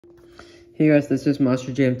Hey guys, this is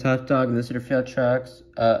Monster Jam Top Dog, and this is the field tracks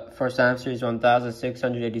for Sound Series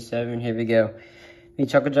 1687. Here we go. Me,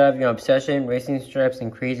 Chuckle Drive, you're on Obsession, Racing Stripes,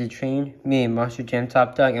 and Crazy Train. Me, Monster Jam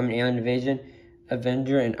Top Dog, I'm an Alien Invasion,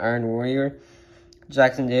 Avenger, and Iron Warrior.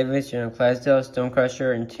 Jackson Davis, you're on Clydesdale,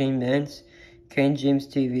 Stonecrusher, and Team Mance. Kane James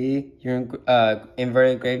TV, you're in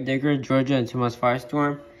Inverted Gravedigger, Georgia, and Thomas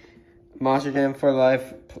Firestorm. Monster Jam for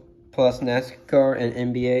Life plus NASCAR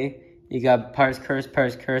and NBA. You got Pirates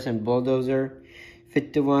Curse, and Bulldozer.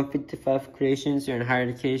 5155 Creations, you're in Higher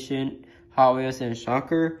Education, Hot Wheels, and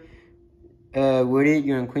Shocker. Woody,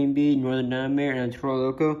 you're in Queen Bee, Northern Nightmare, and Toro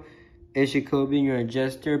Loco. Ishikobi, you're in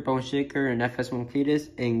Jester, Bone Shaker, and FS1 Cletus.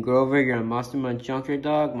 And Grover, you're on Mastermind Junkyard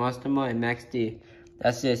Dog, Mastermind, and Max D.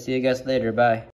 That's it. See you guys later. Bye.